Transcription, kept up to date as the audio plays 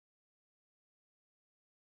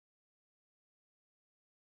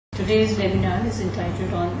Today's webinar is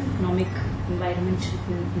entitled on economic environment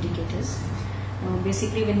indicators.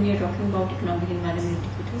 Basically, when we are talking about economic environment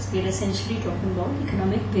indicators, we are essentially talking about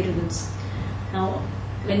economic variables. Now,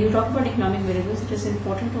 when you talk about economic variables, it is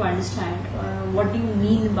important to understand what do you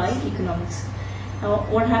mean by economics. Now,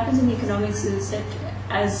 what happens in economics is that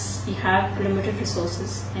as we have limited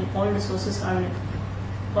resources and all resources are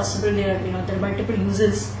possible, there are multiple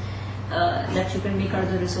uses that you can make out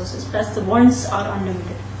of the resources, plus the wants are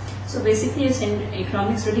unlimited. So basically,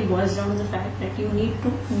 economics really boils down to the fact that you need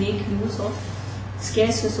to make use of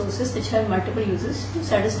scarce resources which have multiple uses to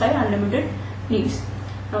satisfy unlimited needs.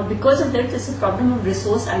 Now, because of that, there's a problem of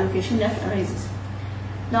resource allocation that arises.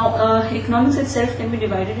 Now, economics itself can be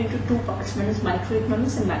divided into two parts. One is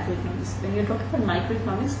microeconomics and macroeconomics. When you're talking about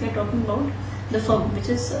microeconomics, we are talking about the firm, which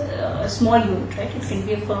is a small unit, right? It can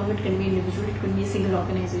be a firm, it can be individual, it can be a single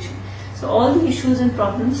organization. So all the issues and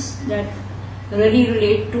problems that really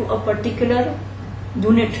relate to a particular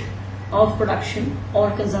unit of production or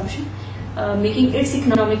consumption, making its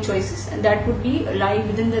economic choices, and that would be lie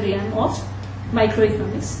within the realm of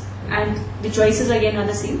microeconomics. And the choices again are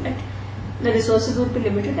the same, that the resources would be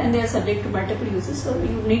limited and they are subject to multiple uses, so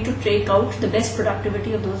you need to take out the best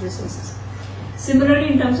productivity of those resources.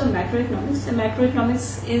 Similarly, in terms of macroeconomics, the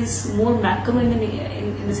macroeconomics is more macro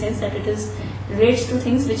in the sense that it relates to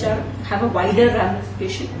things which have a wider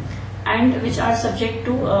ramification and which are subject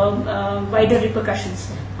to wider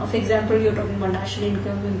repercussions. For example, you're talking about national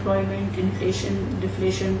income, employment, inflation,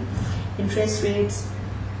 deflation, interest rates,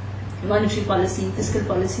 monetary policy, fiscal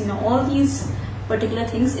policy. Now, all these particular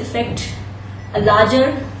things affect a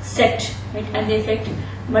larger set, right? And they affect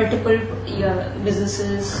multiple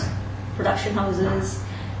businesses, production houses,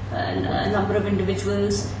 a number of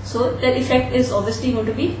individuals. So their effect is obviously going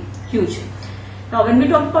to be huge. Now, when we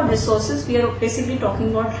talk about resources, we are basically talking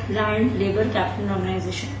about land, labor, capital, and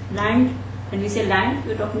organization. Land, when we say land,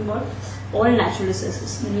 we are talking about all natural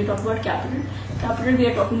resources. When we talk about capital, we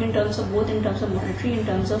are talking in terms of both in terms of monetary, in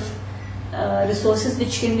terms of resources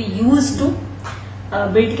which can be used to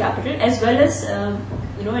build capital, as well as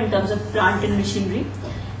in terms of plant and machinery.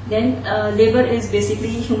 Then labor is basically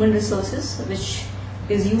human resources which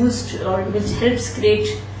is used or which helps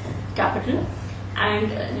create capital.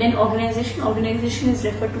 And then organization is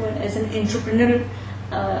referred to as an entrepreneurial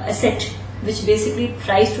asset, which basically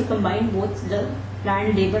tries to combine both the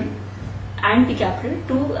land, labor and the capital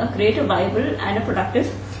to create a viable and a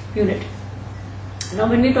productive unit. Now,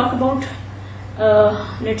 when we talk about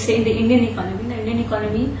let's say in the Indian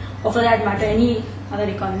economy, or for that matter any other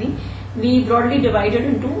economy, we broadly divided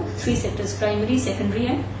into three sectors: primary, secondary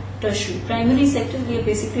and tertiary. Primary sector we are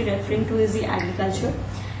basically referring to is the agriculture.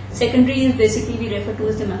 Secondary is basically we refer to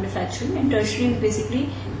as the manufacturing, and tertiary is basically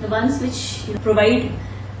the ones which provide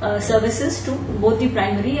services to both the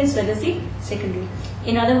primary as well as the secondary.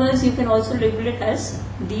 In other words, you can also label it as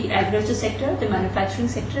the agriculture sector, the manufacturing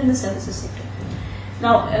sector and the services sector.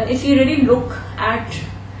 Now, if you really look at,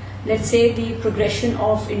 let's say, the progression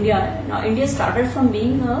of India, now India started from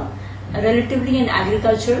being a relatively an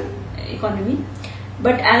agricultural economy,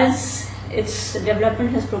 but as its development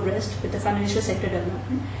has progressed with the financial sector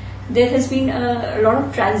development, there has been a lot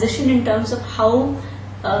of transition in terms of how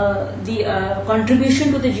the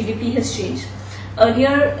contribution to the GDP has changed.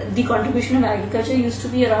 Earlier, the contribution of agriculture used to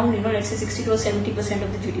be around, let's say 60 to 70%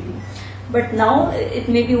 of the GDP. But now it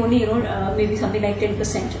may be only, maybe something like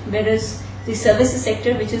 10%, whereas the services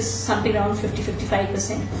sector, which is something around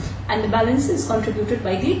 50-55%, and the balance is contributed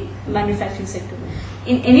by the manufacturing sector.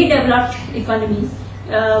 In any developed economy,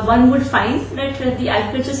 one would find that the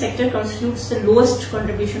agriculture sector constitutes the lowest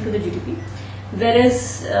contribution to the GDP,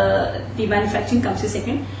 whereas the manufacturing comes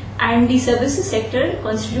second, and the services sector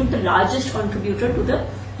constitute the largest contributor to the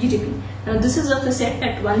GDP. Now, this is of a set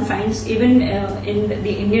that one finds even in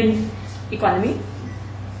the Indian economy,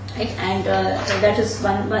 right? And that is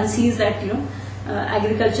one sees that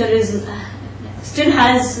agriculture is still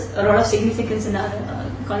has a lot of significance in our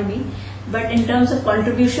economy, but in terms of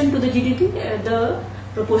contribution to the GDP, the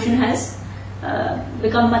proportion has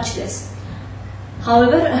become much less.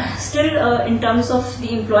 However, still in terms of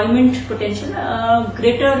the employment potential,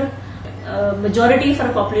 greater majority of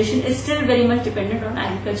our population is still very much dependent on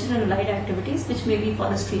agriculture and allied activities, which may be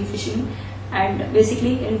forestry, fishing, and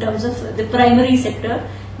basically in terms of the primary sector,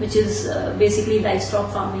 which is basically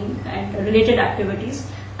livestock farming and related activities,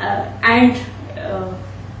 and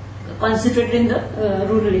concentrated in the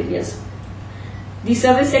rural areas. The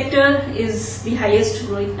service sector is the highest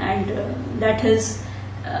growing, and that has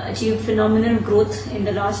achieved phenomenal growth in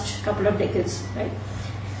the last couple of decades, right?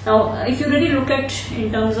 Now, if you really look at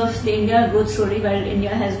in terms of the India growth story, while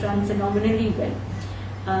India has done phenomenally well,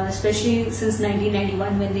 especially since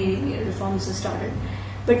 1991 when the reforms started.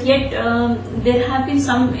 But yet there have been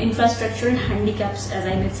some infrastructural handicaps, as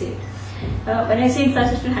I may say. When I say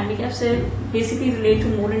infrastructural handicaps, they basically relate to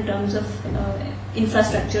more in terms of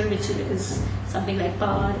infrastructure, which is something like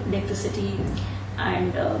power, electricity,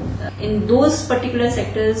 and in those particular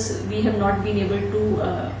sectors we have not been able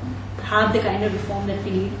to have the kind of reform that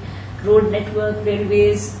we need. Road network,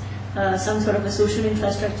 railways, some sort of a social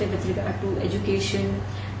infrastructure with regard to education,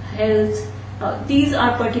 health. These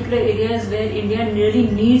are particular areas where India really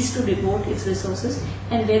needs to devote its resources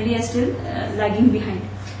and where we are still lagging behind.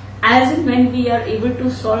 As and when we are able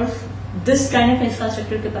to solve this kind of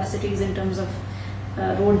infrastructural capacities in terms of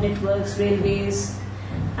road networks, railways,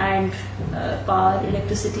 and power,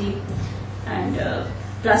 electricity, and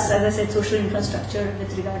plus, as I said, social infrastructure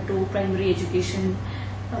with regard to primary education,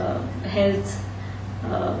 health,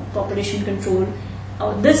 population control.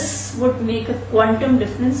 This would make a quantum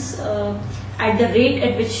difference at the rate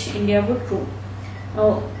at which India would grow.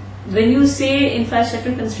 Now, when you say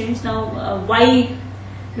infrastructural constraints, now why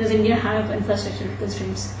does India have infrastructural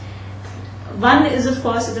constraints? One is, of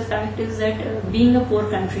course, the fact is that being a poor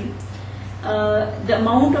country, the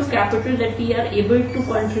amount of capital that we are able to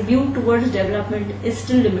contribute towards development is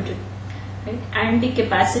still limited, right? And the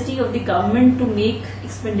capacity of the government to make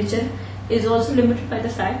expenditure is also limited by the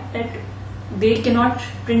fact that they cannot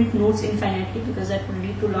print notes infinitely, because that would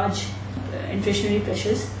lead to large inflationary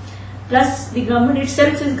pressures. Plus, the government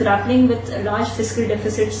itself is grappling with large fiscal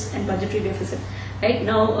deficits and budgetary deficit. Right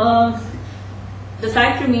now, the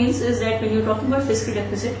fact remains is that when you're talking about fiscal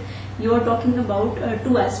deficit, you are talking about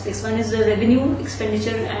two aspects. One is the revenue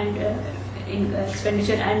expenditure and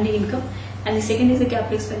the income, and the second is the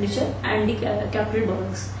capital expenditure and the capital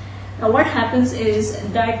borrowings. Now, what happens is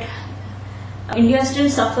that India still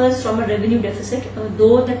suffers from a revenue deficit,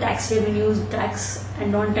 though the tax revenues, tax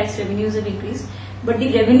and non-tax revenues have increased, but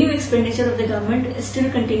the revenue expenditure of the government still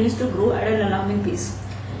continues to grow at an alarming pace.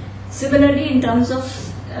 Similarly, in terms of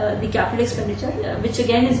the capital expenditure, which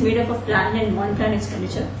again is made up of planned and non-planned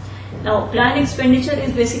expenditure. Now, planned expenditure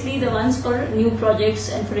is basically the ones for new projects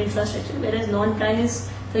and for infrastructure, whereas non-planned is,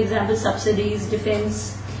 for example, subsidies,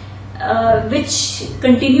 defense, which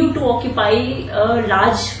continue to occupy a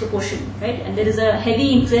large proportion, right? And there is a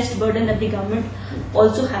heavy interest burden that the government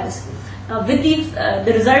also has. With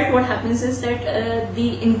the result, what happens is that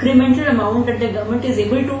the incremental amount that the government is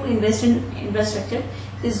able to invest in infrastructure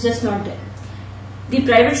is just not there. The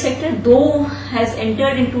private sector, though, has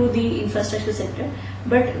entered into the infrastructure sector,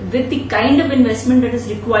 but with the kind of investment that is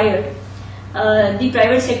required, the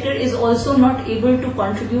private sector is also not able to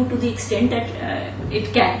contribute to the extent that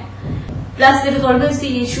it can. Plus, there is always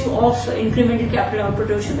the issue of incremental capital output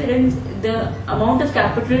ratio, wherein the amount of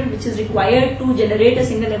capital which is required to generate a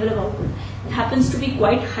single level of output happens to be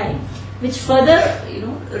quite high, which further,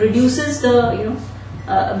 reduces the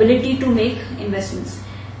ability to make investments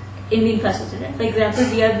in the infrastructure. For example,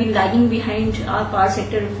 we have been lagging behind our power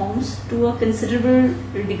sector reforms to a considerable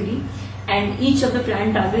degree, and each of the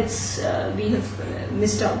planned targets we have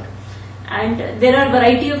missed out. And there are a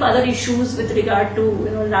variety of other issues with regard to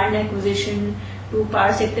land acquisition, to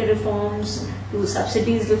power sector reforms, to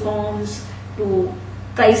subsidies reforms, to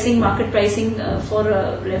pricing, market pricing for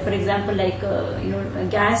example, like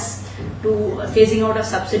gas, to phasing out of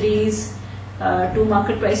subsidies, to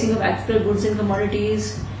market pricing of agricultural goods and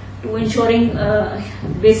commodities, to ensuring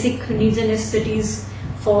basic needs and necessities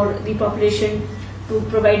for the population, to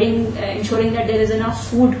providing, ensuring that there is enough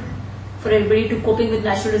food for everybody, to coping with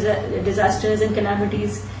natural disasters and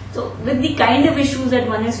calamities. So, with the kind of issues that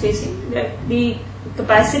one is facing, the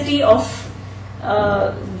capacity of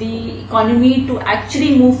the economy to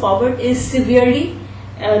actually move forward is severely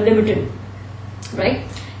limited, right?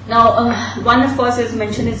 Now, one, of course, as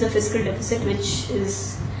mentioned, is the fiscal deficit, which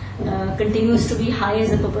is continues to be high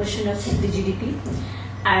as a proportion of the GDP,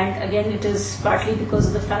 and again, it is partly because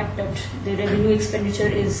of the fact that the revenue expenditure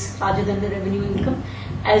is larger than the revenue income,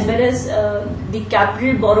 as well as the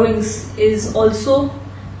capital borrowings is also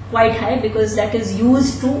quite high, because that is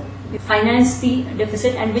used to finance the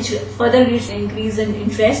deficit, and which further leads to increase in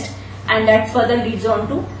interest, and that further leads on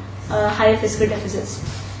to higher fiscal deficits.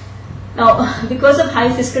 Now, because of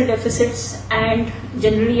high fiscal deficits and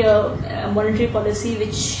generally a monetary policy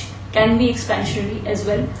which can be expansionary as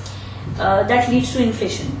well, that leads to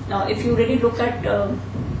inflation. Now, if you really look at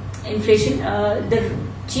inflation, the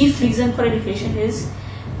chief reason for inflation is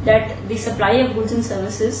that the supply of goods and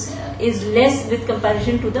services is less with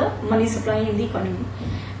comparison to the money supply in the economy.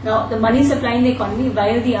 Now, the money supply in the economy,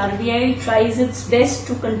 while the RBI tries its best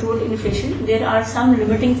to control inflation, there are some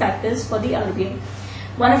limiting factors for the RBI.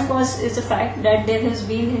 One, of course, is the fact that there has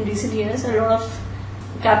been in recent years a lot of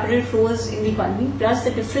capital flows in the economy, plus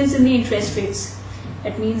the difference in the interest rates.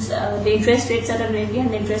 That means the interest rates that are in India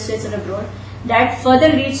and the interest rates that are abroad. That further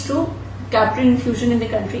leads to capital infusion in the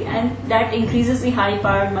country, and that increases the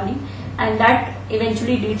high-powered money, and that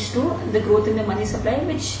eventually leads to the growth in the money supply,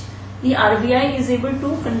 which the RBI is able to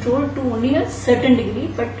control to only a certain degree,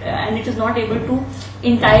 but and it is not able to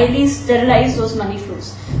entirely sterilize those money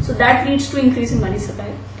flows. So that leads to increase in money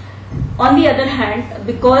supply. On the other hand,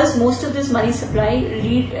 because most of this money supply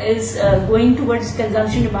is going towards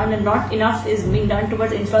consumption demand and not enough is being done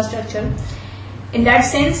towards infrastructure, in that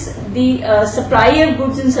sense, the supply of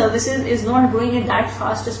goods and services is not growing at that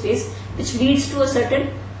fast a pace, which leads to a certain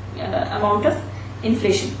amount of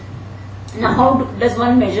inflation. Now, how does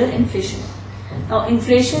one measure inflation? Now,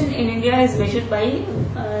 inflation in India is measured by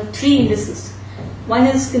 3 indices. One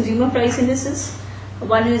is consumer price indices,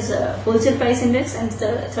 one is wholesale price index, and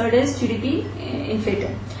the third is GDP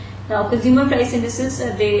inflator. Now, consumer price indices,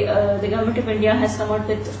 the government of India has come out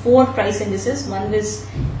with 4 price indices. One is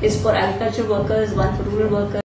for agriculture workers, one for rural workers,